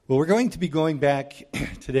Well, we're going to be going back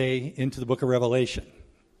today into the book of Revelation.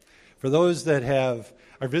 For those that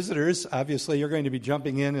are visitors, obviously you're going to be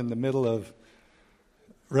jumping in the middle of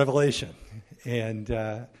Revelation. And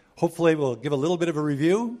hopefully we'll give a little bit of a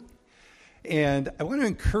review. And I want to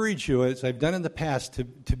encourage you, as I've done in the past,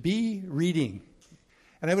 to be reading.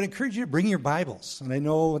 And I would encourage you to bring your Bibles. And I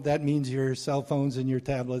know that means your cell phones and your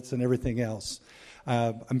tablets and everything else.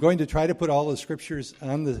 I'm going to try to put all the scriptures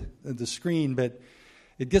on the screen, but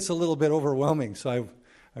it gets a little bit overwhelming. So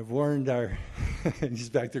I've warned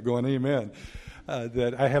he's back there going, amen,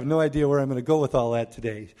 that I have no idea where I'm going to go with all that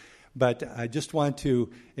today. But I just want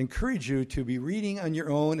to encourage you to be reading on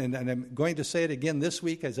your own, and I'm going to say it again this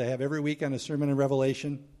week, as I have every week on a sermon in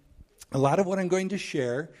Revelation. A lot of what I'm going to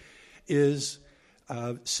share is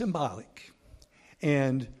symbolic,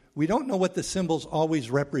 and we don't know what the symbols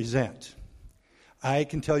always represent. I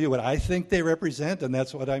can tell you what I think they represent, and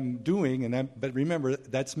that's what I'm doing. But remember,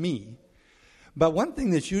 that's me. But one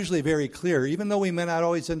thing that's usually very clear, even though we may not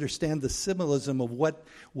always understand the symbolism of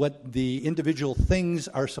what the individual things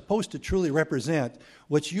are supposed to truly represent,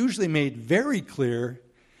 what's usually made very clear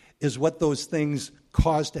is what those things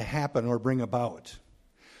cause to happen or bring about.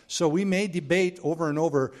 So we may debate over and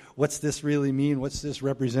over, what's this really mean? What's this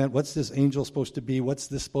represent? What's this angel supposed to be? What's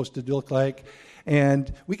this supposed to look like?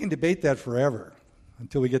 And we can debate that forever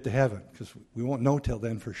until we get to heaven, because we won't know till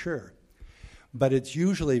then for sure. But it's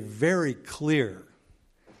usually very clear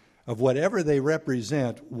of whatever they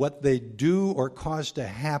represent, what they do or cause to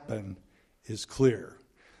happen is clear.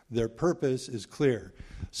 Their purpose is clear.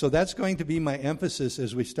 So that's going to be my emphasis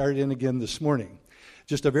as we start in again this morning.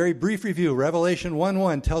 Just a very brief review. Revelation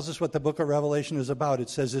 1:1 tells us what the book of Revelation is about. It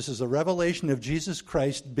says this is a revelation of Jesus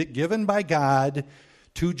Christ given by God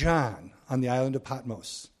to John on the island of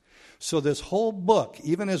Patmos. So this whole book,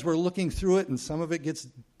 even as we're looking through it, and some of it gets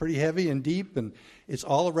pretty heavy and deep, and it's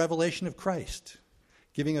all a revelation of Christ,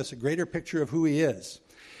 giving us a greater picture of who he is.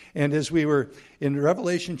 And as we were in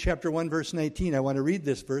Revelation chapter 1, verse 19, I want to read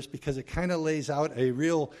this verse because it kind of lays out a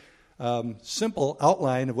real simple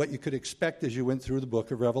outline of what you could expect as you went through the book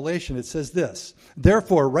of Revelation. It says this,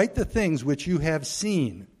 therefore, write the things which you have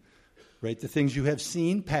seen. Write the things you have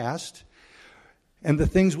seen, past, and the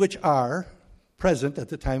things which are present at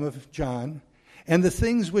the time of John, and the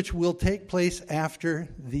things which will take place after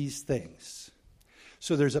these things.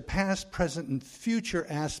 So there's a past, present, and future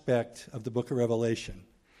aspect of the book of Revelation.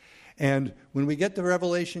 And when we get to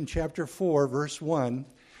Revelation chapter 4, verse 1,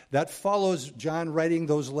 that follows John writing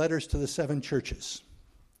those letters to the 7 churches.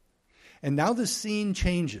 And now the scene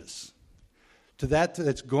changes to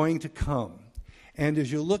that's going to come. And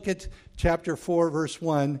as you look at chapter 4, verse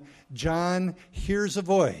 1, John hears a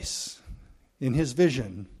voice in his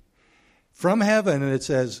vision from heaven, and it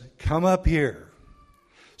says, come up here.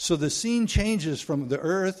 So the scene changes from the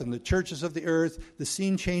earth and the churches of the earth. The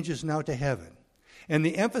scene changes now to heaven. And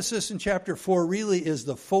the emphasis in chapter 4 really is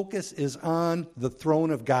the focus is on the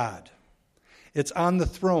throne of God. It's on the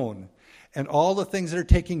throne and all the things that are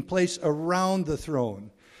taking place around the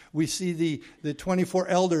throne. We see the 24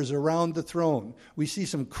 elders around the throne. We see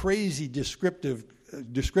some crazy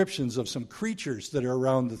descriptions of some creatures that are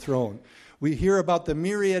around the throne. We hear about the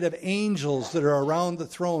myriad of angels that are around the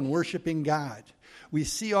throne worshiping God. We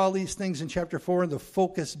see all these things in chapter 4, and the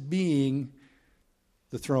focus being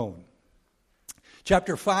the throne.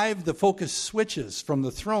 Chapter 5, the focus switches from the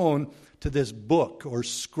throne to this book or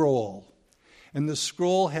scroll. And the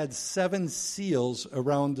scroll had 7 seals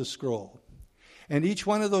around the scroll. And each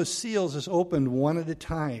one of those seals is opened one at a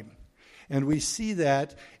time. And we see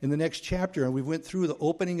that in the next chapter, and we went through the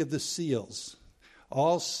opening of the seals.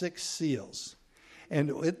 All 6 seals.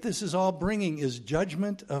 And what this is all bringing is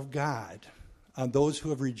judgment of God on those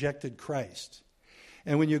who have rejected Christ.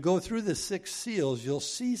 And when you go through the 6 seals, you'll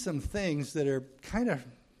see some things that are kind of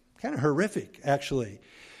horrific, actually.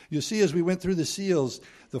 You'll see as we went through the seals,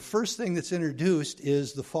 the first thing that's introduced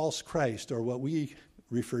is the false Christ, or what we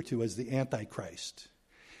refer to as the Antichrist.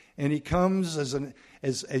 And he comes as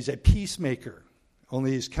a peacemaker,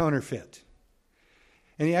 only he's counterfeit.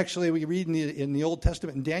 And we read in the Old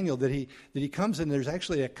Testament in Daniel that he comes and there's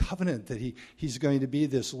actually a covenant that he's going to be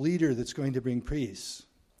this leader that's going to bring peace.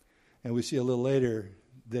 And we see a little later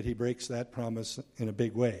that he breaks that promise in a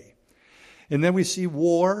big way. And then we see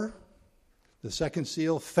war, the 2nd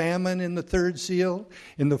seal, famine in the 3rd seal.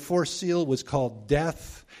 In the 4th seal was called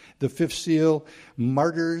death. The 5th seal,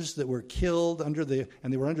 martyrs that were killed and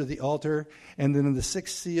they were under the altar. And then in the 6th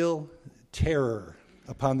seal, terror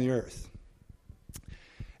upon the earth.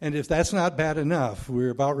 And if that's not bad enough, we're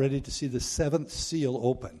about ready to see the 7th seal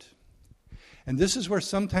opened. And this is where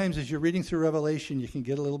sometimes as you're reading through Revelation, you can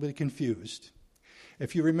get a little bit confused.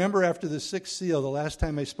 If you remember after the sixth seal, the last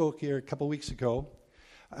time I spoke here a couple weeks ago,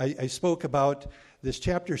 I spoke about this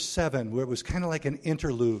chapter 7, where it was kind of like an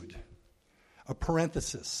interlude, a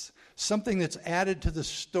parenthesis, something that's added to the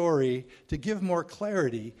story to give more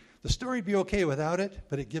clarity. The story would be okay without it,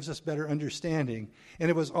 but it gives us better understanding. And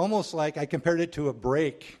it was almost like I compared it to a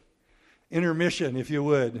break, intermission, if you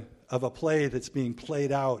would, of a play that's being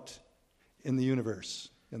played out in the universe,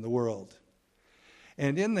 in the world.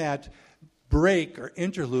 And in that break or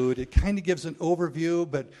interlude, it kind of gives an overview,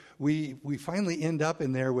 but we finally end up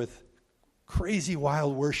in there with crazy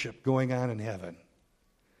wild worship going on in heaven.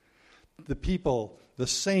 The people, the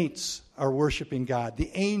saints are worshiping God.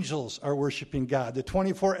 The angels are worshiping God. The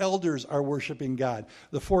 24 elders are worshiping God.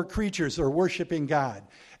 The 4 creatures are worshiping God.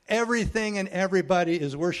 Everything and everybody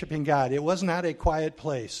is worshiping God. It was not a quiet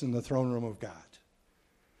place in the throne room of God.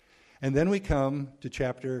 And then we come to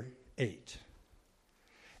chapter 8.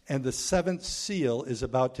 And the 7th seal is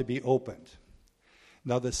about to be opened.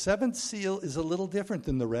 Now, the 7th seal is a little different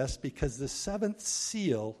than the rest because the 7th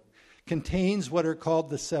seal contains what are called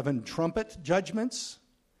the 7 trumpet judgments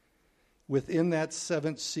within that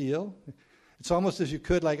 7th seal. It's almost as you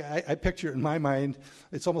could, like I picture it in my mind,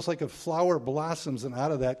 it's almost like a flower blossoms, and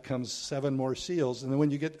out of that comes 7 more seals. And then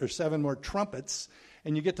when you get, or 7 more trumpets,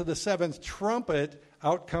 and you get to the 7th trumpet,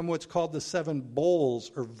 out come what's called the 7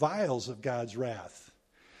 bowls or vials of God's wrath.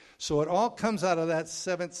 So it all comes out of that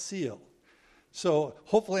 7th seal. So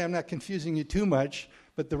hopefully I'm not confusing you too much,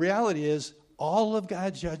 but the reality is all of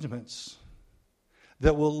God's judgments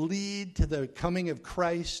that will lead to the coming of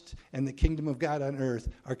Christ and the kingdom of God on earth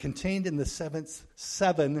are contained in the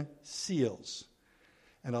 7 seals.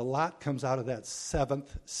 And a lot comes out of that 7th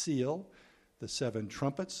seal. The 7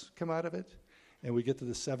 trumpets come out of it. And we get to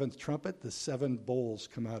the 7th trumpet, the 7 bowls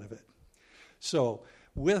come out of it. So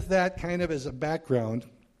with that kind of as a background,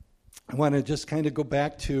 I want to just kind of go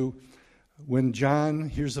back to when John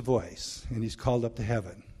hears a voice and he's called up to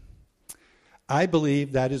heaven. I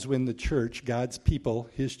believe that is when the church, God's people,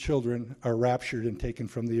 his children, are raptured and taken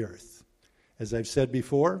from the earth. As I've said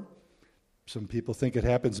before, some people think it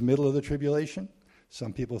happens middle of the tribulation.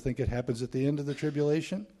 Some people think it happens at the end of the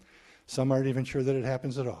tribulation. Some aren't even sure that it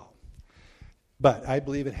happens at all. But I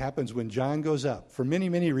believe it happens when John goes up. For many,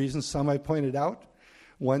 many reasons, some I pointed out.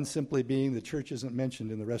 One simply being the church isn't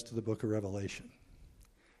mentioned in the rest of the book of Revelation.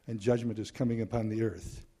 And judgment is coming upon the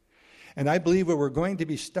earth. And I believe where we're going to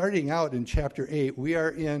be starting out in chapter 8, we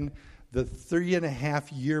are in the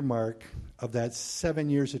 3.5-year mark of that 7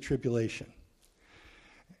 years of tribulation.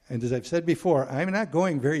 And as I've said before, I'm not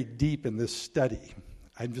going very deep in this study.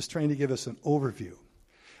 I'm just trying to give us an overview.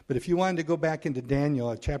 But if you wanted to go back into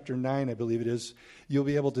Daniel, chapter 9, I believe it is, you'll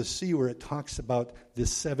be able to see where it talks about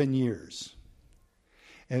this 7 years.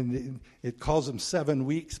 And it calls them 7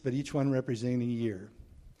 weeks, but each one representing a year.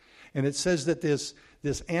 And it says that this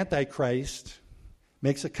Antichrist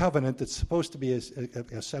makes a covenant that's supposed to be a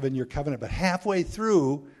 7-year covenant, but halfway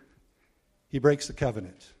through, he breaks the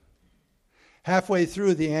covenant. Halfway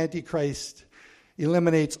through, the Antichrist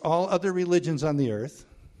eliminates all other religions on the earth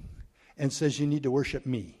and says, you need to worship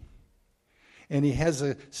me. And he has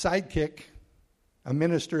a sidekick, a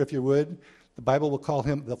minister, if you would. The Bible will call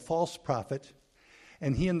him the false prophet.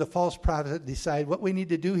 And he and the false prophet decide what we need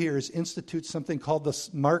to do here is institute something called the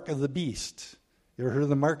mark of the beast. You ever heard of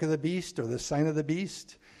the mark of the beast or the sign of the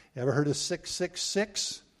beast? You ever heard of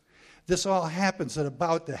 666? This all happens at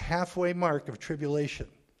about the halfway mark of tribulation.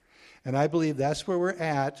 And I believe that's where we're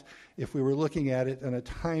at if we were looking at it on a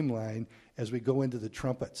timeline as we go into the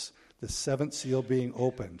trumpets, the 7th seal being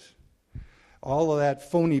opened. All of that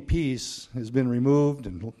phony peace has been removed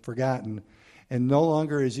and forgotten, and no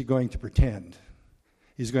longer is he going to pretend.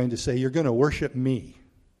 He's going to say, you're going to worship me.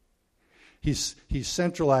 He's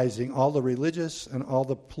centralizing all the religious and all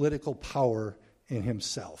the political power in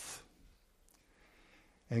himself.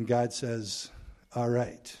 And God says, all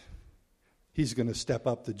right. He's going to step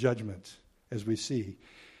up the judgment, as we see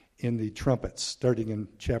in the trumpets, starting in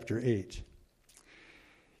chapter 8.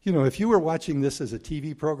 You know, if you were watching this as a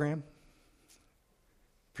TV program,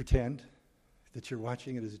 pretend that you're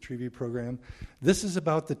watching it as a TV program, this is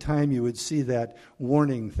about the time you would see that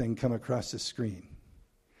warning thing come across the screen.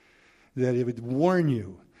 That it would warn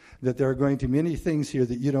you that there are going to be many things here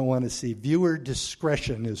that you don't want to see. Viewer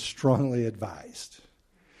discretion is strongly advised.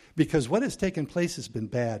 Because what has taken place has been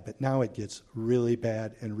bad, but now it gets really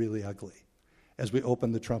bad and really ugly as we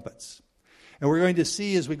open the trumpets. And we're going to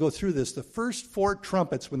see as we go through this, the first 4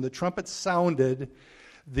 trumpets, when the trumpets sounded,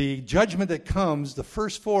 the judgment that comes, the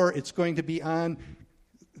first 4, it's going to be on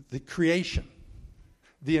the creation,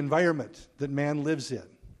 the environment that man lives in.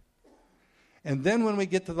 And then when we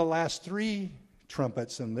get to the last 3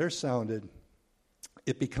 trumpets and they're sounded,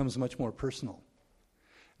 it becomes much more personal.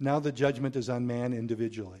 Now the judgment is on man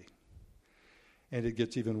individually. And it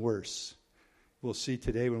gets even worse. We'll see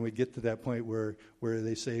today when we get to that point where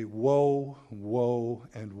they say, woe, woe,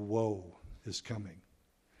 and woe is coming.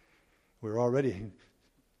 We're already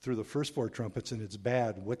through the first 4 trumpets, and it's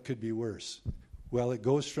bad. What could be worse? Well, it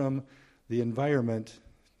goes from the environment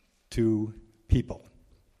to people.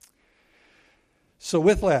 So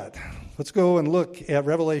with that, let's go and look at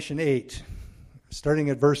Revelation 8, starting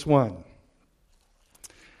at verse 1.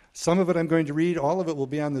 Some of it I'm going to read. All of it will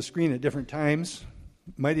be on the screen at different times.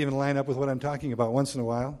 Might even line up with what I'm talking about once in a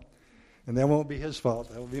while. And that won't be his fault.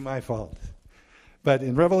 That will be my fault. But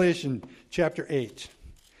in Revelation chapter 8,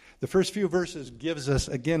 the first few verses gives us,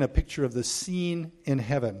 again, a picture of the scene in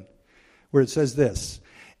heaven, where it says this,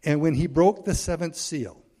 and when he broke the 7th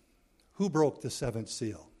seal, who broke the 7th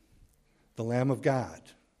seal? The Lamb of God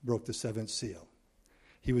broke the 7th seal.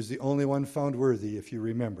 He was the only one found worthy, if you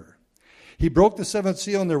remember. He broke the 7th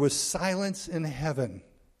seal, and there was silence in heaven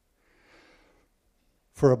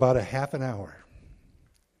for about a half an hour.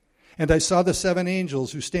 And I saw the 7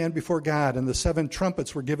 angels who stand before God, and the 7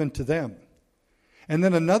 trumpets were given to them. And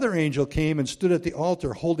then another angel came and stood at the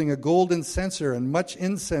altar, holding a golden censer, and much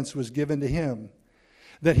incense was given to him,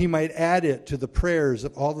 that he might add it to the prayers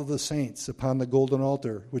of all of the saints upon the golden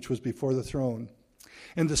altar, which was before the throne.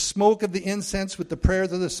 And the smoke of the incense with the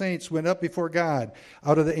prayers of the saints went up before God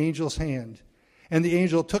out of the angel's hand. And the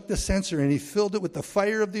angel took the censer, and he filled it with the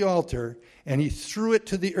fire of the altar, and he threw it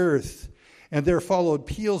to the earth. And there followed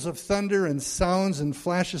peals of thunder and sounds and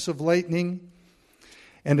flashes of lightning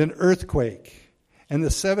and an earthquake. And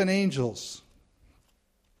the 7 angels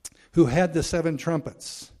who had the 7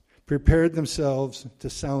 trumpets prepared themselves to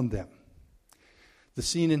sound them. The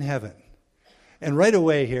scene in heaven. And right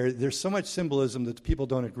away here, there's so much symbolism that people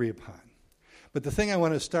don't agree upon. But the thing I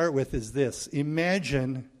want to start with is this.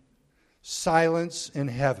 Imagine silence in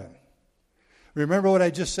heaven. Remember what I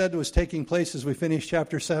just said was taking place as we finished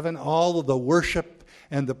chapter 7? All of the worship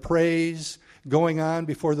and the praise going on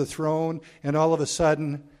before the throne, and all of a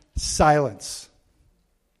sudden, silence.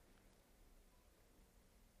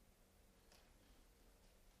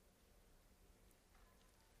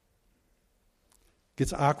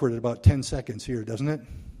 Gets awkward at about 10 seconds here, doesn't it?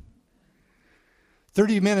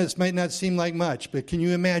 30 minutes might not seem like much, but can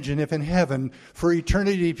you imagine if in heaven, for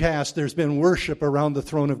eternity past, there's been worship around the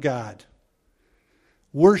throne of God?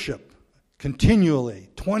 Worship continually,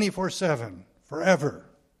 24/7, forever.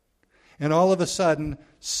 And all of a sudden,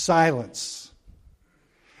 silence.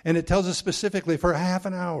 And it tells us specifically for half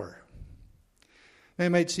an hour. It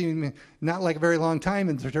might seem not like a very long time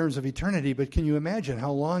in terms of eternity, but can you imagine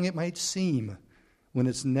how long it might seem when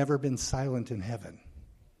it's never been silent in heaven?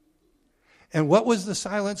 And what was the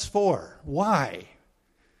silence for? Why?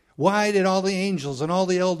 Why did all the angels and all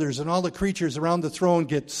the elders and all the creatures around the throne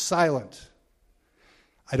get silent?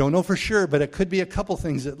 I don't know for sure, but it could be a couple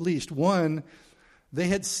things at least. One, they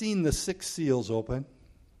had seen the 6 seals open.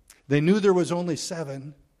 They knew there was only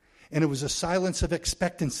 7, and it was a silence of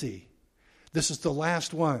expectancy. This is the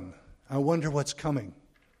last one. I wonder what's coming.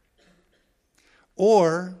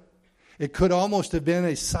 Or it could almost have been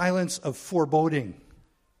a silence of foreboding.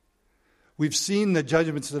 We've seen the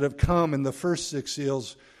judgments that have come in the first 6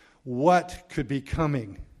 seals. What could be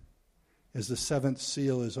coming as the 7th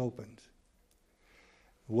seal is opened?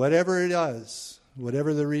 Whatever it is,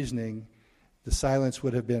 whatever the reasoning, the silence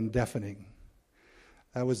would have been deafening.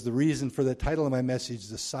 That was the reason for the title of my message,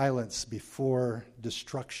 The Silence Before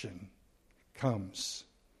Destruction Comes.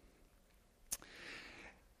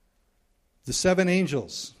 The 7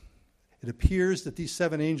 angels. It appears that these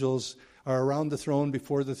 7 angels are around the throne,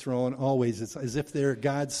 before the throne, always. It's as if they're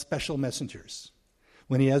God's special messengers.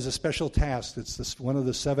 When he has a special task, it's one of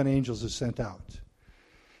the 7 angels is sent out.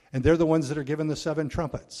 And they're the ones that are given the 7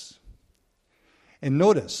 trumpets. And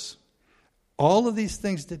notice, all of these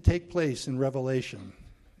things that take place in Revelation,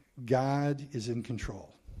 God is in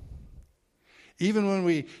control. Even when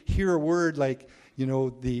we hear a word like,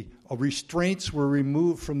 the restraints were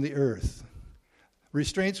removed from the earth.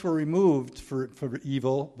 Restraints were removed for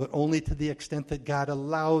evil, but only to the extent that God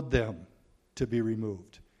allowed them to be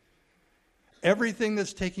removed. Everything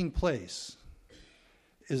that's taking place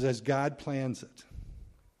is as God plans it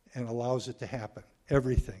and allows it to happen.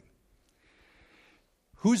 Everything.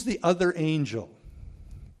 Who's the other angel?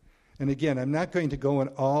 And again, I'm not going to go in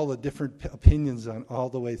all the different opinions on all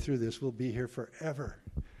the way through this. We'll be here forever.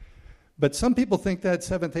 But some people think that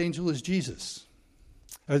 7th angel is Jesus.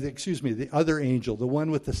 The other angel, the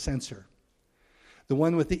one with the censer. The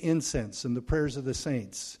one with the incense and the prayers of the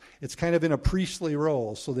saints. It's kind of in a priestly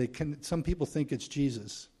role, so some people think it's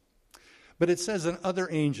Jesus. But it says an other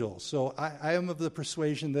angel, so I am of the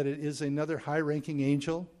persuasion that it is another high-ranking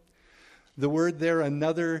angel. The word there,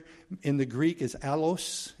 another, in the Greek is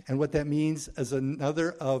allos, and what that means is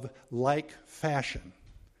another of like fashion,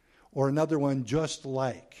 or another one just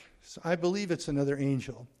like. So I believe it's another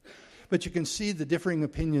angel. But you can see the differing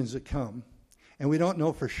opinions that come, and we don't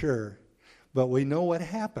know for sure, but we know what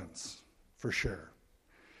happens for sure.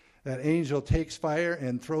 That angel takes fire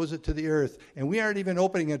and throws it to the earth, and we aren't even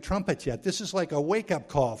opening a trumpet yet. This is like a wake-up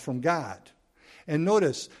call from God. And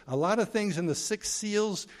notice, a lot of things in the 6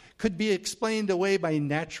 seals could be explained away by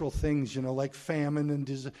natural things, like famine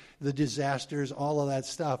and the disasters, all of that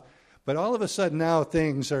stuff. But all of a sudden now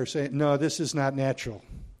things are saying, no, this is not natural.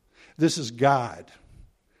 This is God.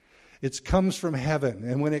 It comes from heaven.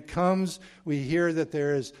 And when it comes, we hear that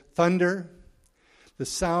there is thunder, the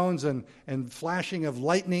sounds and flashing of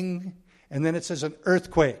lightning, and then it says an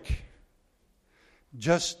earthquake,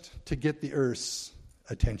 just to get the earth's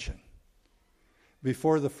attention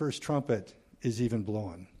before the first trumpet is even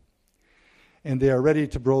blown. And they are ready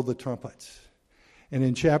to blow the trumpets. And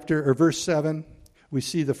in verse 7, we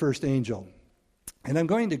see the first angel. And I'm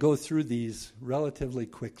going to go through these relatively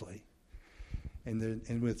quickly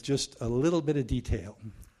and with just a little bit of detail.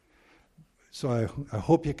 So I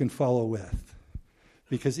hope you can follow with,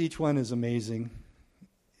 because each one is amazing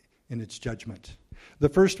in its judgment. The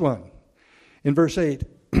first one, in verse 8,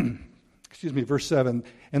 verse 7,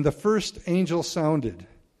 and the first angel sounded,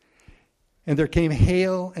 and there came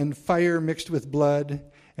hail and fire mixed with blood,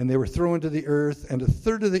 and they were thrown to the earth, and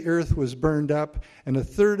 1/3 of the earth was burned up, and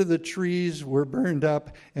 1/3 of the trees were burned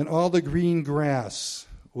up, and all the green grass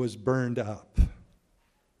was burned up.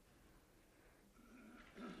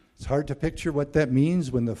 It's hard to picture what that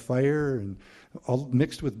means when the fire and all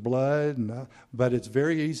mixed with blood, but it's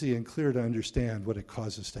very easy and clear to understand what it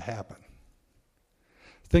causes to happen.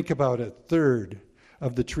 Think about it. 1/3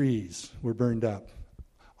 of the trees were burned up.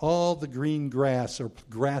 All the green grass or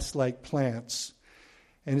grass-like plants.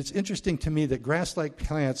 And it's interesting to me that grass-like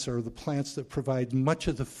plants are the plants that provide much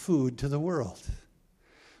of the food to the world.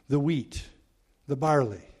 The wheat, the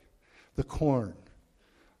barley, the corn,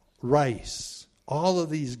 rice, all of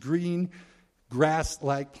these green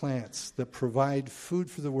grass-like plants that provide food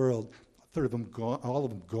for the world, 1/3 of them gone, all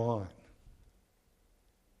of them gone.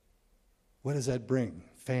 What does that bring?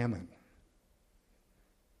 Famine.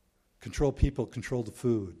 Control people, control the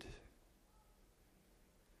food.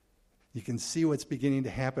 You can see what's beginning to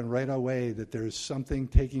happen right away, that there's something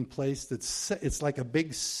taking place it's like a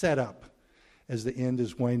big setup as the end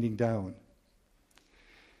is winding down.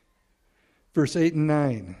 Verse 8 and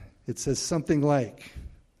 9, it says something like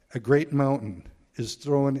a great mountain is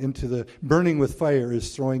thrown into the, burning with fire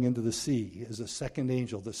is throwing into the sea as the second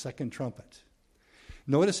angel, the second trumpet.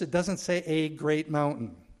 Notice it doesn't say a great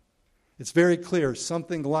mountain. It's very clear,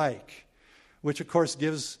 something like, which of course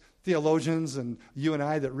gives theologians and you and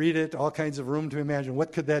I that read it all kinds of room to imagine,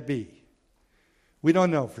 what could that be? We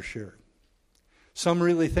don't know for sure. Some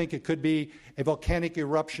really think it could be a volcanic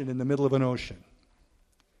eruption in the middle of an ocean.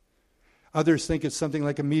 Others think it's something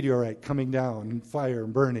like a meteorite coming down and fire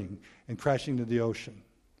and burning and crashing into the ocean.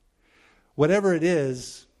 Whatever it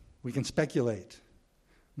is, we can speculate.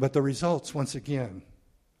 But the results, once again,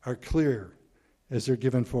 are clear as they're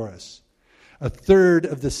given for us. 1/3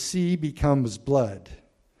 of the sea becomes blood.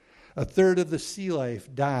 1/3 of the sea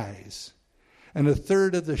life dies. And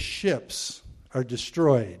 1/3 of the ships are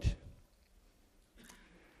destroyed.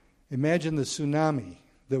 Imagine the tsunami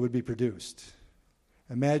that would be produced.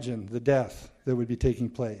 Imagine the death that would be taking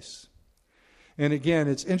place. And again,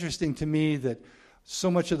 it's interesting to me that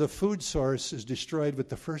so much of the food source is destroyed with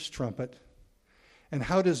the first trumpet. And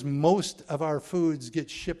how does most of our foods get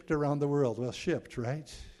shipped around the world? Well, shipped,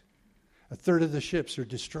 right? 1/3 of the ships are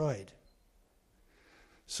destroyed.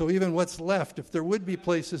 So even what's left, if there would be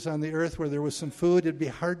places on the earth where there was some food, it'd be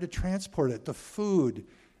hard to transport it. The food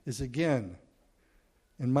is, again,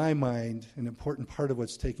 in my mind, an important part of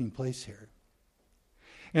what's taking place here.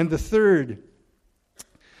 And the third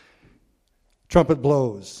trumpet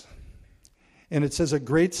blows. And it says, a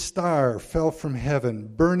great star fell from heaven,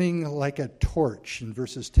 burning like a torch, in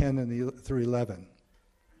verses 10 through 11.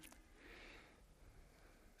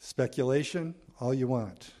 Speculation, all you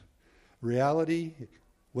want. Reality,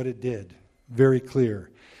 what it did, very clear.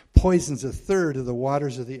 Poisons 1/3 of the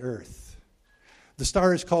waters of the earth. The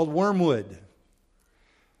star is called wormwood.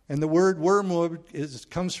 And the word wormwood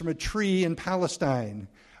comes from a tree in Palestine.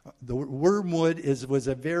 The wormwood was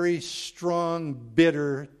a very strong,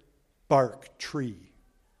 bitter bark tree.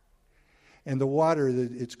 And the water,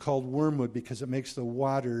 it's called wormwood because it makes the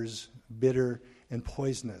waters bitter and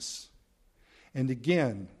poisonous. And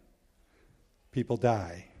again, people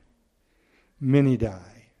die. Many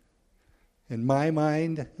die. In my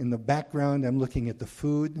mind, in the background, I'm looking at the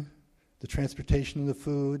food, the transportation of the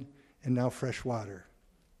food, and now fresh water.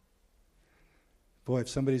 Boy, if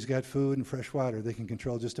somebody's got food and fresh water, they can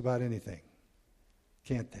control just about anything.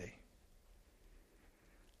 Can't they?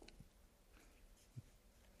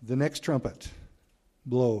 The next trumpet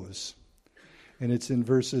blows, and it's in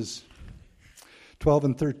verses 12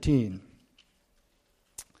 and 13.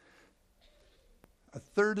 A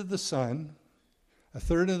third of the sun, a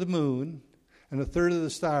third of the moon, and a third of the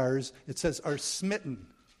stars, it says, are smitten.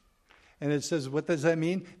 And it says, what does that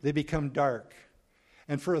mean? They become dark.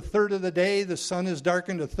 And for a third of the day, the sun is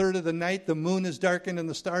darkened. A third of the night, the moon is darkened, and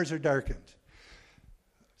the stars are darkened.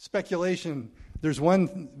 Speculation. There's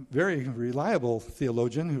one very reliable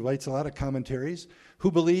theologian who writes a lot of commentaries who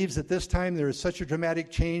believes at this time there is such a dramatic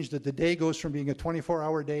change that the day goes from being a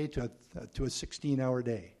 24-hour day to a 16-hour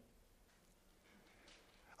day.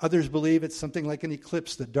 Others believe it's something like an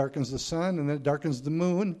eclipse that darkens the sun and then it darkens the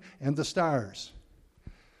moon and the stars.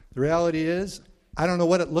 The reality is, I don't know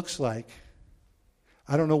what it looks like.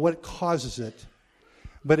 I don't know what causes it,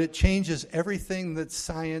 but it changes everything that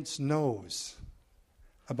science knows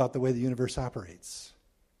about the way the universe operates.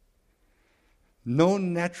 No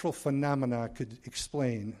natural phenomena could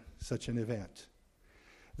explain such an event.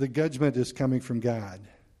 The judgment is coming from God.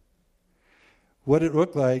 What it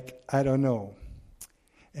looked like, I don't know.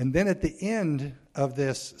 And then at the end of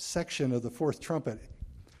this section of the fourth trumpet,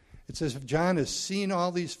 it says John has seen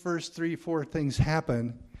all these first 3-4 things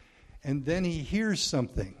happen, and then he hears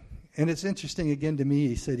something. And it's interesting again to me,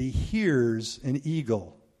 he said he hears an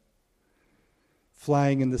eagle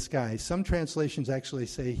flying in the sky. Some translations actually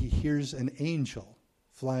say he hears an angel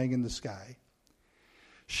flying in the sky,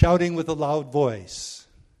 shouting with a loud voice,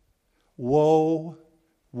 "Woe,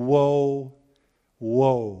 woe,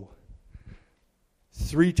 woe."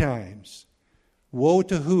 3 times. Woe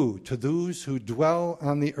to who? To those who dwell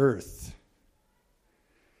on the earth.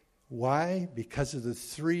 Why? Because of the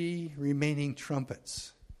 3 remaining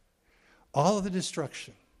trumpets. All of the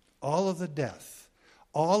destruction, all of the death,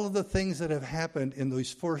 all of the things that have happened in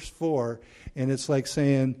those first 4, and it's like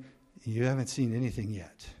saying, you haven't seen anything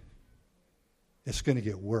yet. It's going to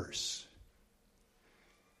get worse.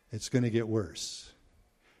 It's going to get worse.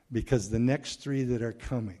 Because the next 3 that are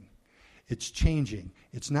coming, it's changing.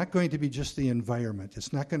 It's not going to be just the environment.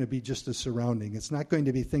 It's not going to be just the surrounding. It's not going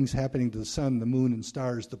to be things happening to the sun, the moon, and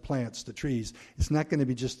stars, the plants, the trees. It's not going to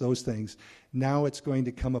be just those things. Now it's going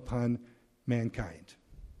to come upon mankind.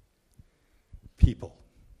 People.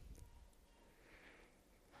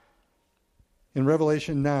 In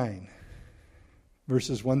Revelation 9,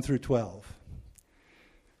 verses 1 through 12.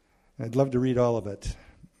 I'd love to read all of it,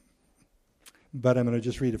 but I'm going to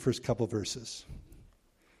just read the first couple verses.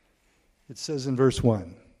 It says in verse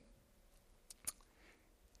 1,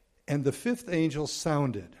 "And the 5th angel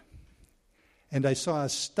sounded, and I saw a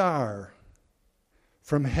star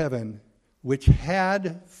from heaven which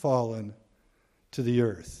had fallen to the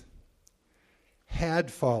earth." Had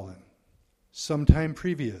fallen sometime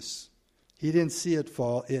previous. He didn't see it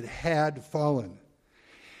fall. It had fallen.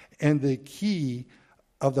 And the key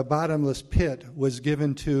of the bottomless pit was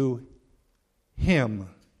given to him.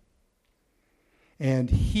 And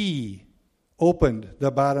he opened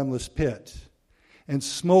the bottomless pit, and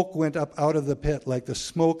smoke went up out of the pit like the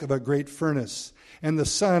smoke of a great furnace. And the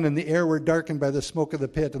sun and the air were darkened by the smoke of the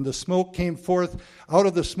pit. And the smoke came forth, out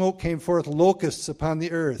of the smoke came forth locusts upon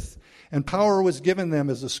the earth. And power was given them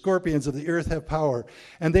as the scorpions of the earth have power.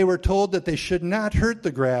 And they were told that they should not hurt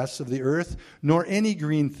the grass of the earth, nor any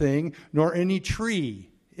green thing, nor any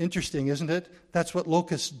tree. Interesting, isn't it? That's what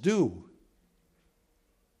locusts do.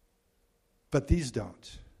 But these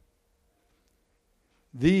don't.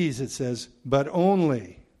 These, it says, but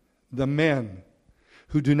only the men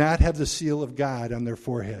who do not have the seal of God on their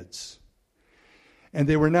foreheads. And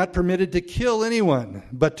they were not permitted to kill anyone,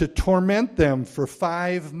 but to torment them for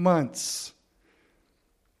 5 months.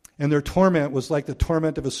 And their torment was like the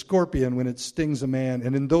torment of a scorpion when it stings a man.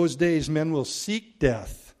 And in those days, men will seek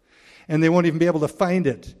death, and they won't even be able to find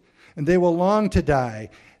it. And they will long to die,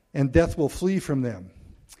 and death will flee from them.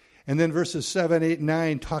 And then verses 7, 8, and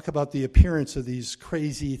 9 talk about the appearance of these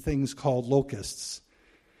crazy things called locusts.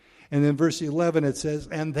 And then verse 11 it says,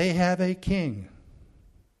 "And they have a king."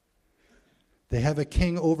 They have a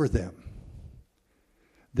king over them.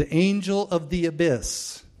 The angel of the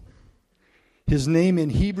abyss. His name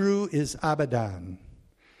in Hebrew is Abaddon,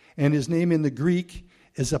 and his name in the Greek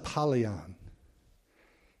is Apollyon.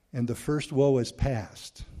 and the first woe is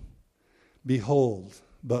past. Behold,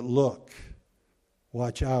 but look,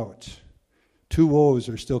 watch out. 2 woes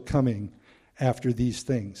are still coming after these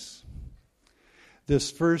things.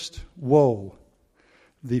 This first woe,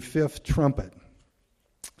 the 5th trumpet,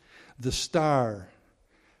 the star,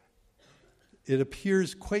 it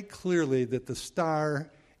appears quite clearly that the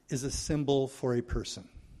star is a symbol for a person,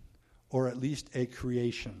 or at least a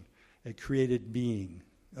creation, a created being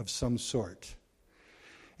of some sort.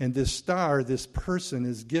 And this star, this person,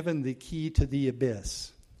 is given the key to the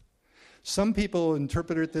abyss. Some people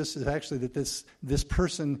interpret this as actually that this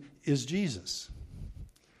person is Jesus.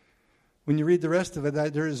 When you read the rest of it,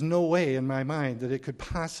 there is no way in my mind that it could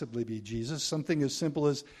possibly be Jesus. Something as simple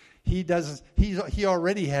as he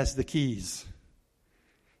already has the keys.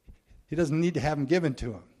 He doesn't need to have them given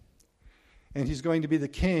to him. And he's going to be the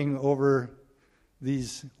king over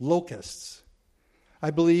these locusts.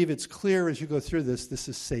 I believe it's clear as you go through this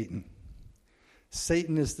is Satan.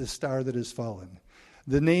 Satan is the star that has fallen.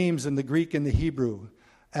 The names in the Greek and the Hebrew,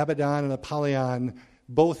 Abaddon and Apollyon,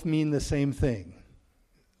 both mean the same thing,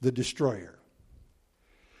 the destroyer.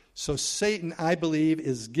 So Satan, I believe,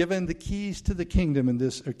 is given the keys to the kingdom in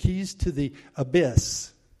this, or keys to the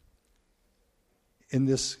abyss in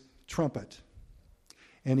this trumpet.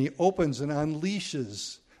 And he opens and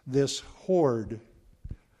unleashes this horde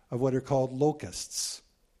of what are called locusts.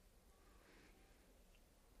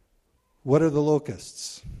 What are the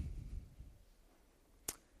locusts?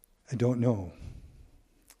 I don't know.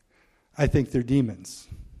 I think they're demons.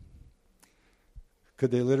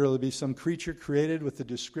 Could they literally be some creature created with the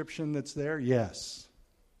description that's there? Yes.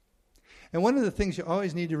 And one of the things you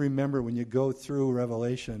always need to remember when you go through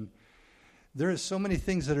Revelation, there are so many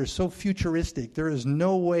things that are so futuristic. There is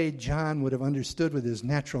no way John would have understood with his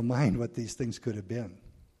natural mind what these things could have been.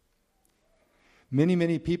 Many,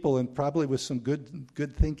 many people, and probably with some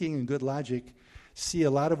good thinking and good logic, see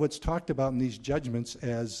a lot of what's talked about in these judgments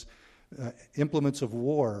as implements of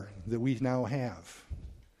war that we now have,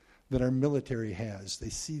 that our military has. They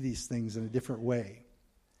see these things in a different way.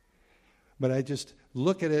 But I just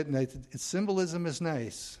look at it, and symbolism is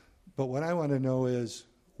nice, but what I want to know is,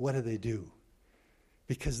 what do they do?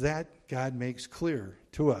 Because that God makes clear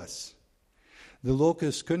to us. The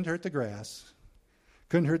locusts couldn't hurt the grass,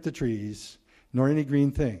 couldn't hurt the trees, nor any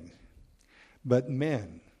green thing, but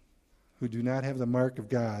men who do not have the mark of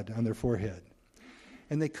God on their forehead.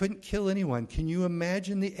 And they couldn't kill anyone. Can you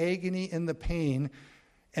imagine the agony and the pain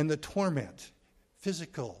and the torment,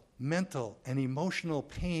 physical, mental, and emotional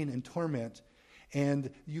pain and torment, and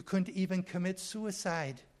you couldn't even commit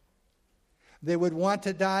suicide? They would want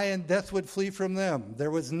to die and death would flee from them.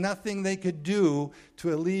 There was nothing they could do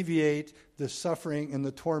to alleviate the suffering and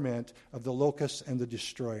the torment of the locust and the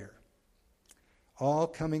destroyer. All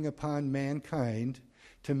coming upon mankind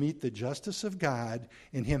to meet the justice of God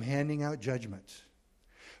in him handing out judgment.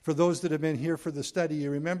 For those that have been here for the study,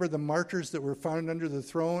 you remember the martyrs that were found under the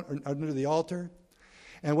throne, or under the altar?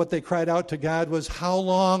 And what they cried out to God was, "How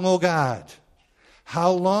long, O God?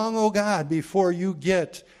 How long, O God, before you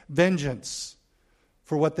get vengeance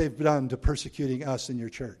for what they've done to persecuting us in your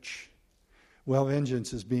church?" Well,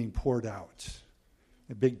 vengeance is being poured out,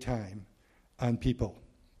 big time, on people.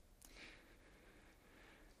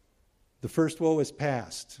 The first woe is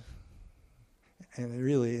past. And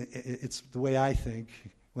really, it's the way I think.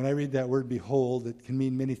 When I read that word behold, it can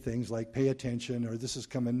mean many things like pay attention or this is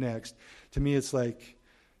coming next. To me, it's like,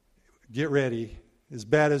 get ready. As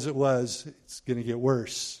bad as it was, it's going to get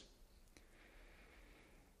worse.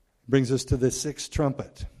 Brings us to the 6th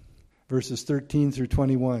trumpet, verses 13 through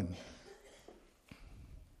 21.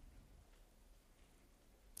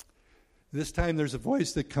 This time there's a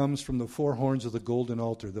voice that comes from the 4 horns of the golden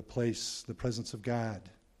altar, the place, the presence of God.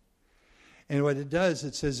 And what it does,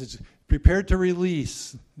 it says it's prepared to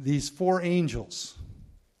release these 4 angels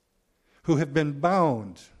who have been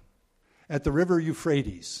bound at the river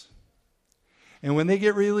Euphrates. And when they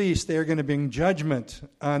get released, they are going to bring judgment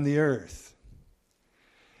on the earth.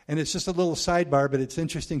 And it's just a little sidebar, but it's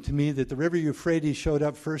interesting to me that the river Euphrates showed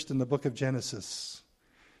up first in the book of Genesis,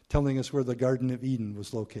 telling us where the Garden of Eden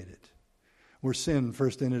was located, where sin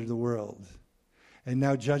first entered the world. And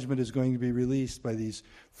now judgment is going to be released by these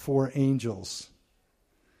 4 angels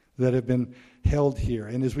that have been held here.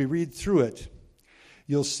 And as we read through it,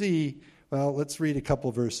 you'll see, well, let's read a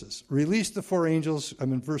couple verses. Release the 4 angels,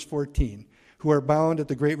 I'm in verse 14, who are bound at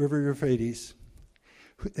the great river Euphrates.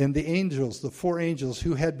 And the angels, the 4 angels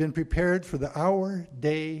who had been prepared for the hour,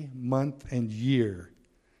 day, month, and year,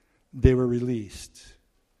 they were released.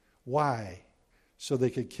 Why? So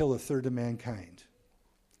they could kill a third of mankind.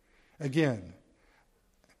 Again,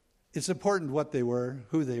 It's important what they were,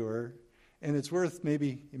 who they were, and it's worth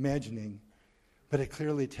maybe imagining, but it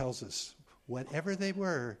clearly tells us whatever they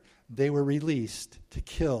were released to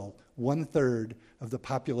kill 1/3 of the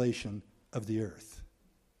population of the earth.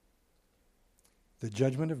 The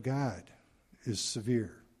judgment of God is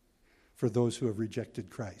severe for those who have rejected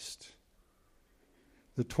Christ.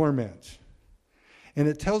 The torment. And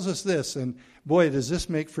it tells us this, and boy, does this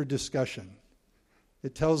make for discussion.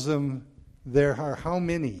 It tells them there are how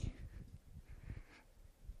many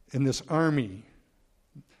in this army.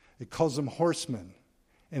 It calls them horsemen.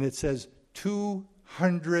 And it says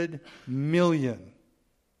 200 million.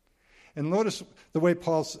 And notice the way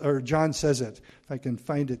John says it, if I can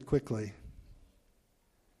find it quickly.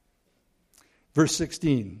 Verse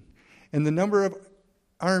 16. And the number of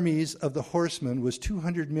armies of the horsemen was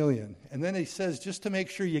 200 million. And then he says, just to make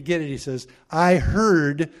sure you get it, he says, I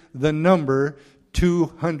heard the number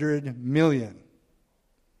 200 million.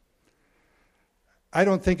 I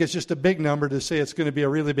don't think it's just a big number to say it's going to be a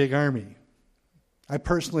really big army. I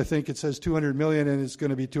personally think it says 200 million and it's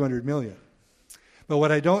going to be 200 million. But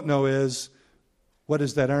what I don't know is, what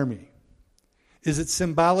is that army? Is it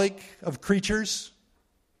symbolic of creatures?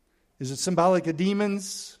 Is it symbolic of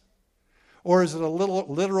demons? Or is it a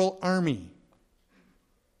literal army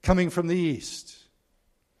coming from the east?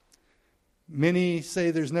 Many say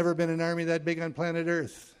there's never been an army that big on planet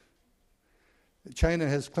Earth. China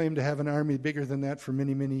has claimed to have an army bigger than that for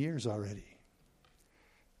many, many years already.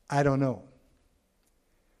 I don't know.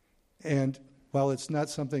 And while it's not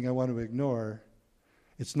something I want to ignore,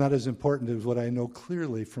 it's not as important as what I know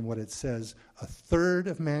clearly from what it says. 1/3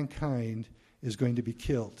 of mankind is going to be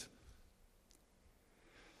killed.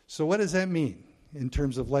 So what does that mean in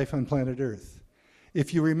terms of life on planet Earth?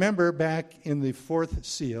 If you remember back in the 4th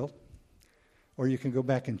seal, or you can go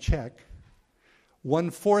back and check,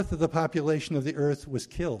 1/4 of the population of the earth was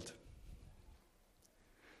killed.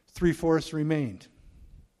 3/4 remained.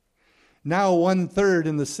 Now 1/3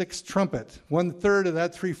 in the 6th trumpet, 1/3 of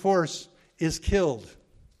that 3/4 is killed.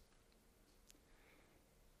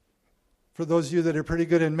 For those of you that are pretty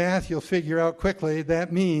good in math, you'll figure out quickly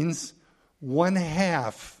that means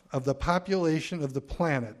 1/2 of the population of the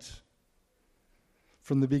planet,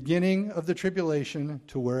 from the beginning of the tribulation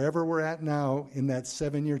to wherever we're at now in that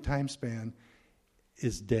 7-year time span,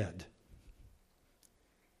 is dead.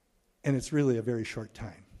 And it's really a very short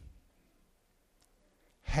time.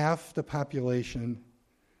 Half the population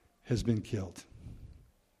has been killed.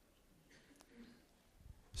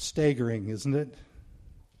 Staggering, isn't it?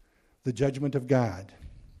 The judgment of God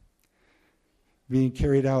being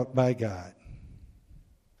carried out by God.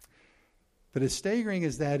 But as staggering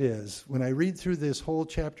as that is, when I read through this whole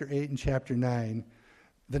chapter 8 and chapter 9,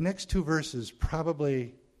 the next 2 verses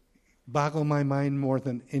probably boggle my mind more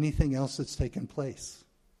than anything else that's taken place.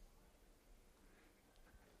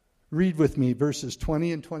 Read with me verses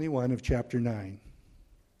 20 and 21 of chapter 9.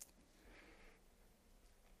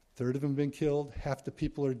 1/3 of them have been killed, half the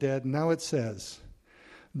people are dead. Now it says,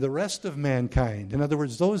 the rest of mankind, in other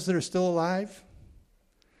words, those that are still alive,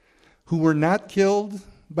 who were not killed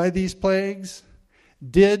by these plagues,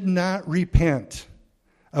 did not repent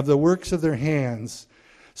of the works of their hands,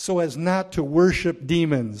 so as not to worship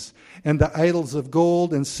demons and the idols of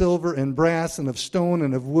gold and silver and brass and of stone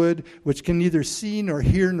and of wood, which can neither see nor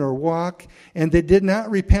hear nor walk. And they did not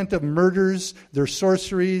repent of murders, their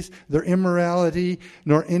sorceries, their immorality,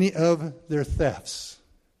 nor any of their thefts.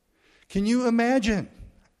 Can you imagine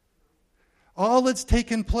all that's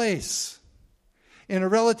taken place in a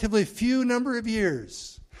relatively few number of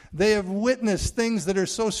years? They have witnessed things that are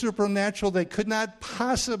so supernatural they could not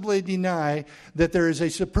possibly deny that there is a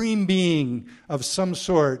supreme being of some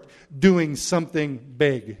sort doing something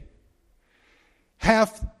big.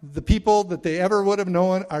 Half the people that they ever would have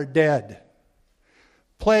known are dead.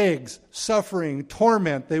 Plagues, suffering,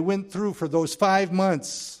 torment they went through for those 5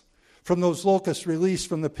 months from those locusts released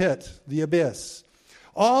from the pit, the abyss.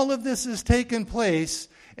 All of this has taken place,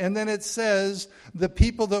 and then it says the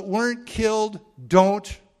people that weren't killed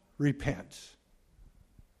don't repent.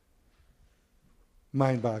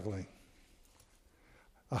 Mind-boggling.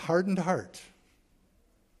 A hardened heart.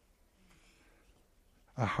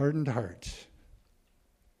 A hardened heart.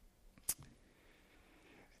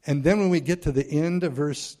 And then when we get to the end of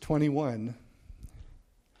verse 21,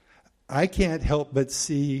 I can't help but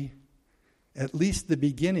see at least the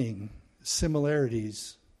beginning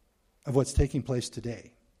similarities of what's taking place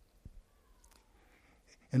today.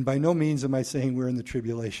 And by no means am I saying we're in the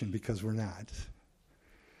tribulation, because we're not.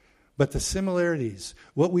 But the similarities,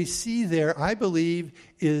 what we see there, I believe,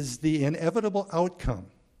 is the inevitable outcome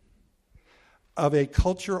of a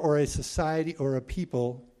culture or a society or a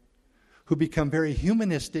people who become very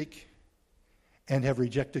humanistic and have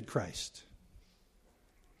rejected Christ.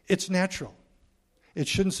 It's natural. It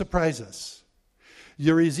shouldn't surprise us.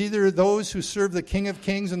 There is either those who serve the King of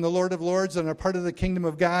Kings and the Lord of Lords and are part of the kingdom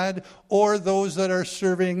of God, or those that are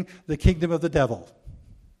serving the kingdom of the devil.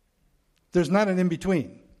 There's not an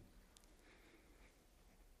in-between.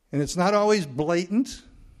 And it's not always blatant.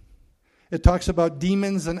 It talks about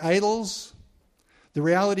demons and idols. The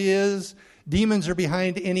reality is, demons are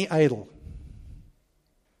behind any idol.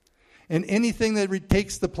 And anything that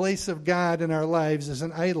takes the place of God in our lives is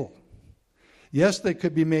an idol. Yes, they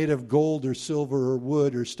could be made of gold or silver or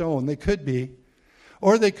wood or stone. They could be.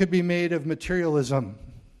 Or they could be made of materialism,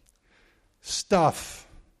 stuff,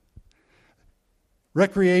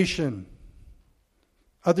 recreation,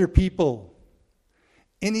 other people.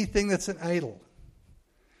 Anything that's an idol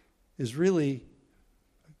is really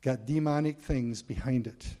got demonic things behind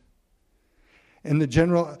it. And the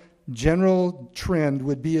general trend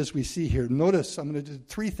would be as we see here. Notice, I'm going to do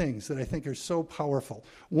three things that I think are so powerful.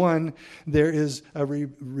 One, there is a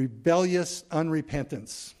rebellious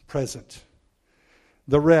unrepentance present.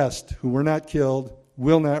 The rest, who were not killed,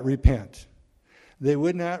 will not repent. They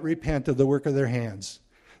would not repent of the work of their hands.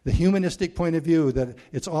 The humanistic point of view that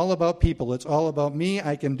it's all about people. It's all about me.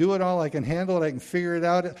 I can do it all. I can handle it. I can figure it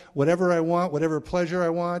out. Whatever I want, whatever pleasure I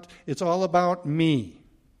want. It's all about me.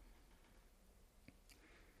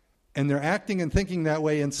 And they're acting and thinking that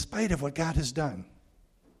way in spite of what God has done.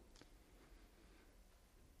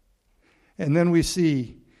 And then we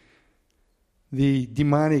see the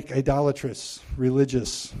demonic, idolatrous,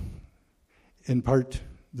 religious, in part,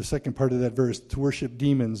 the second part of that verse, to worship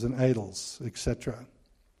demons and idols, etc.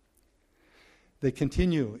 They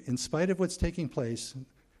continue, in spite of what's taking place,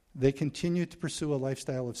 they continue to pursue a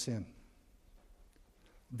lifestyle of sin.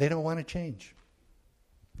 They don't want to change.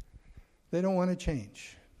 They don't want to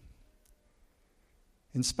change.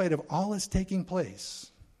 In spite of all that's taking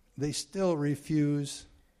place, they still refuse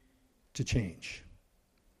to change.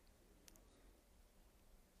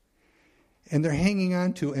 And they're hanging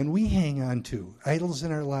on to, and we hang on to, idols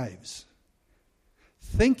in our lives,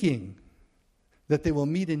 thinking that they will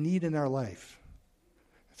meet a need in our life,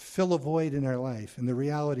 fill a void in our life. And the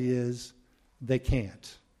reality is, they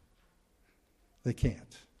can't. They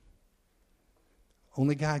can't.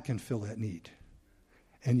 Only God can fill that need.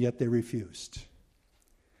 And yet they refused.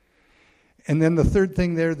 And then the third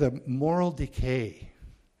thing there, the moral decay.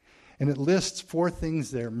 And it lists 4 things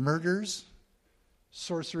there: murders,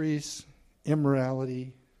 sorceries,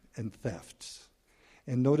 immorality, and thefts.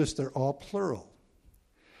 And notice they're all plural.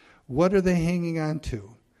 What are they hanging on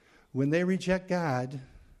to? When they reject God,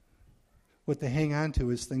 what they hang on to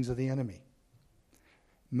is things of the enemy.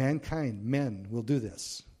 Mankind, men, will do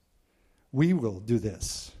this. We will do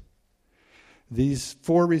this. These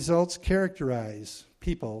 4 results characterize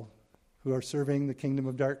people who are serving the kingdom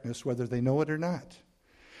of darkness, whether they know it or not.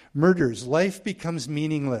 Murders. Life becomes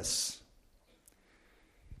meaningless.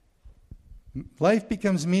 Life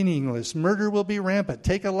becomes meaningless. Murder will be rampant.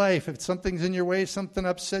 Take a life. If something's in your way, something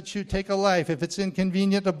upsets you, take a life. If it's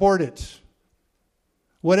inconvenient, abort it.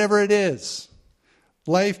 Whatever it is.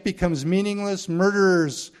 Life becomes meaningless.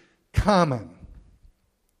 Murderers, common.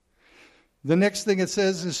 The next thing it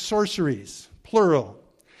says is sorceries, plural.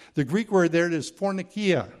 The Greek word there is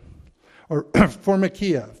pharmakia.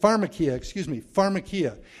 Pharmakia.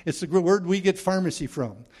 It's the word we get pharmacy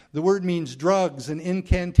from. The word means drugs and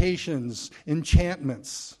incantations,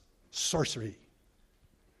 enchantments, sorcery.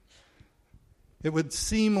 It would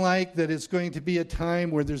seem like that it's going to be a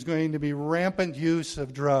time where there's going to be rampant use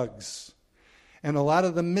of drugs. And a lot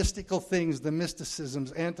of the mystical things, the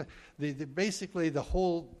mysticisms, and basically the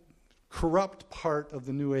whole corrupt part of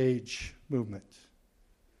the New Age movement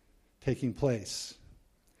taking place.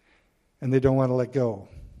 And they don't want to let go.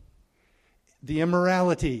 The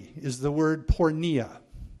immorality is the word porneia.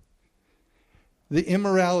 The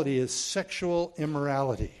immorality is sexual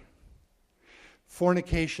immorality.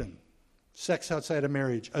 Fornication, sex outside of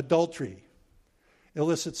marriage, adultery,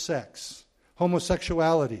 illicit sex,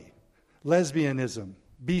 homosexuality, lesbianism,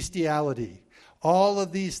 bestiality. All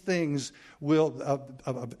of these things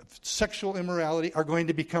of sexual immorality are going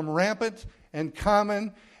to become rampant and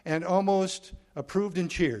common and almost approved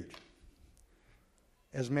and cheered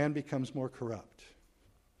as man becomes more corrupt.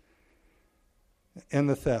 And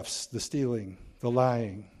the thefts, the stealing, the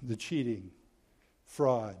lying, the cheating,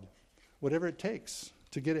 fraud, whatever it takes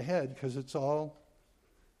to get ahead, because it's all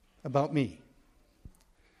about me.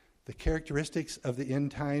 The characteristics of the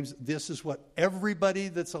end times, this is what everybody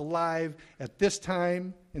that's alive at this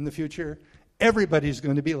time in the future, everybody's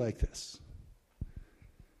going to be like this.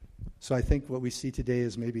 So I think what we see today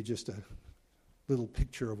is maybe just a little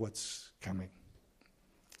picture of what's coming.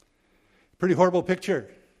 Pretty horrible picture.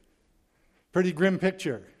 Pretty grim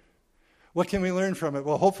picture. What can we learn from it?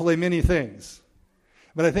 Well, hopefully many things.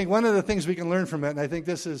 But I think one of the things we can learn from it, and I think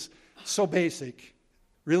this is so basic,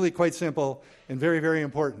 really quite simple, and very, very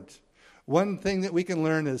important. One thing that we can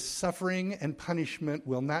learn is suffering and punishment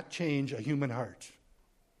will not change a human heart.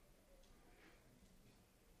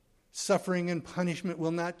 Suffering and punishment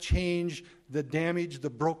will not change the damage, the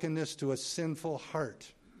brokenness to a sinful heart.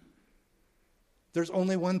 There's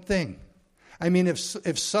only one thing. I mean, if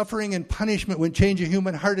suffering and punishment would change a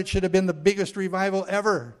human heart, it should have been the biggest revival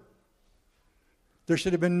ever. There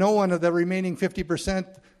should have been no one of the remaining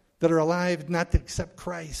 50% that are alive not to accept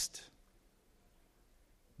Christ.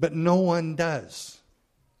 But no one does.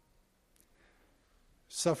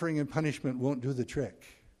 Suffering and punishment won't do the trick.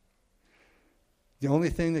 The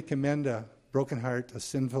only thing that can mend a broken heart, a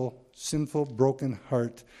sinful, broken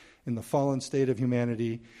heart in the fallen state of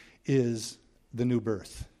humanity is the new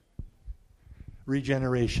birth.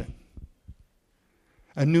 Regeneration.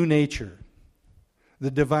 A new nature.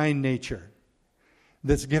 The divine nature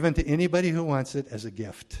that's given to anybody who wants it as a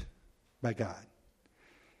gift by God.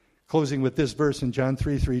 Closing with this verse in John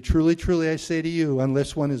 3:3, truly, truly I say to you,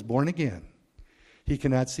 unless one is born again, he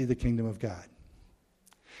cannot see the kingdom of God.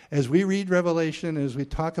 As we read Revelation, as we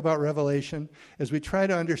talk about Revelation, as we try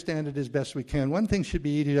to understand it as best we can, one thing should be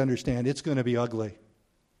easy to understand. It's going to be ugly.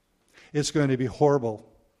 It's going to be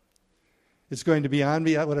horrible. It's going to be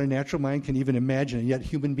beyond what our natural mind can even imagine, and yet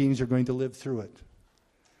human beings are going to live through it.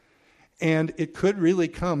 And it could really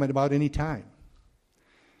come at about any time.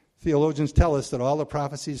 Theologians tell us that all the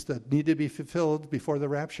prophecies that need to be fulfilled before the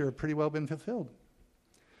rapture have pretty well been fulfilled.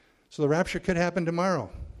 So the rapture could happen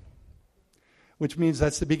tomorrow, which means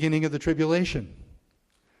that's the beginning of the tribulation,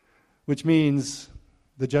 which means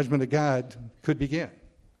the judgment of God could begin.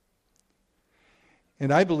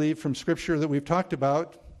 And I believe from Scripture that we've talked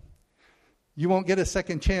about, you won't get a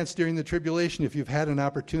second chance during the tribulation if you've had an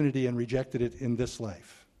opportunity and rejected it in this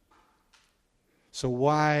life. So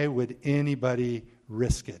why would anybody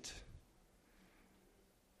risk it?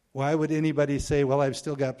 Why would anybody say, well, I've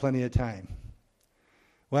still got plenty of time?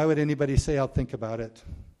 Why would anybody say, I'll think about it?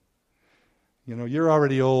 You know, you're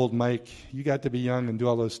already old, Mike. You got to be young and do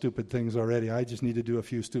all those stupid things already. I just need to do a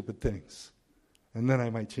few stupid things. And then I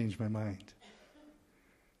might change my mind.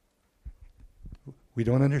 We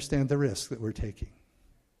don't understand the risk that we're taking.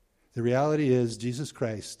 The reality is Jesus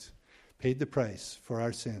Christ paid the price for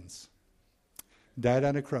our sins, died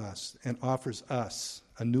on a cross, and offers us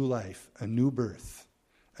a new life, a new birth,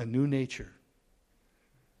 a new nature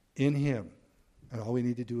in Him. And all we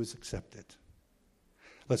need to do is accept it.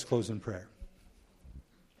 Let's close in prayer.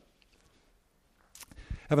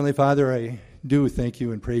 Heavenly Father, I do thank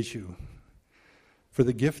you and praise you for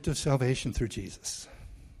the gift of salvation through Jesus.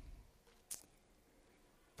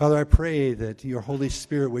 Father, I pray that your Holy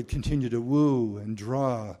Spirit would continue to woo and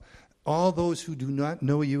draw all those who do not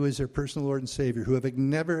know you as their personal Lord and Savior, who have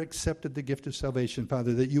never accepted the gift of salvation,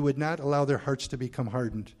 Father, that you would not allow their hearts to become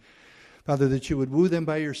hardened. Father, that you would woo them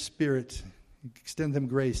by your Spirit, extend them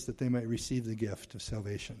grace that they might receive the gift of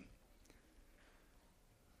salvation.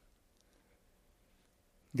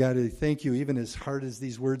 God, I thank you, even as hard as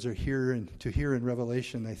these words are to hear in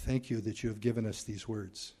Revelation, I thank you that you have given us these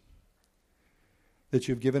words, that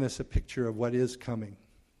you've given us a picture of what is coming.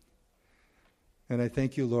 And I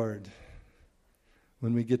thank you, Lord,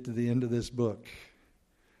 when we get to the end of this book,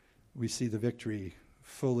 we see the victory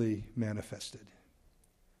fully manifested.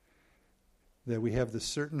 That we have the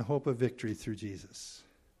certain hope of victory through Jesus.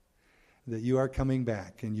 That you are coming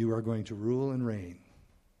back and you are going to rule and reign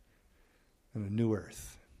on a new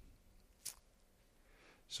earth.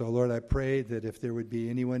 So, Lord, I pray that if there would be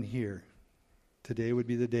anyone here, today would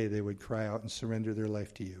be the day they would cry out and surrender their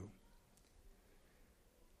life to you.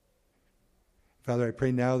 Father, I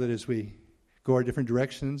pray now that as we go our different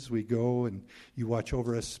directions, we go and you watch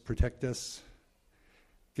over us, protect us,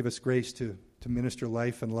 give us grace to minister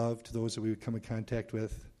life and love to those that we would come in contact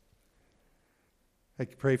with. I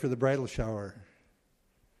pray for the bridal shower.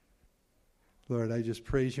 Lord, I just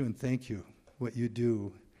praise you and thank you what you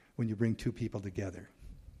do when you bring two people together.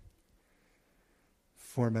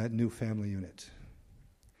 Form that new family unit.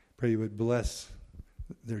 Pray you would bless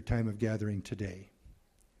their time of gathering today.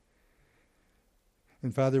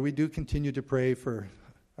 And Father, we do continue to pray for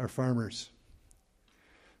our farmers.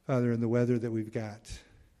 Father, in the weather that we've got.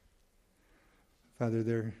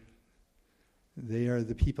 Father, they are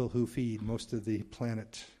the people who feed most of the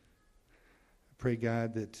planet. I pray,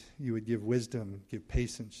 God, that you would give wisdom, give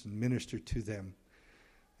patience, and minister to them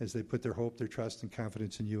as they put their hope, their trust, and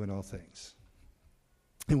confidence in you in all things.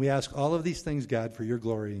 And we ask all of these things, God, for your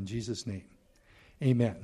glory in Jesus' name. Amen.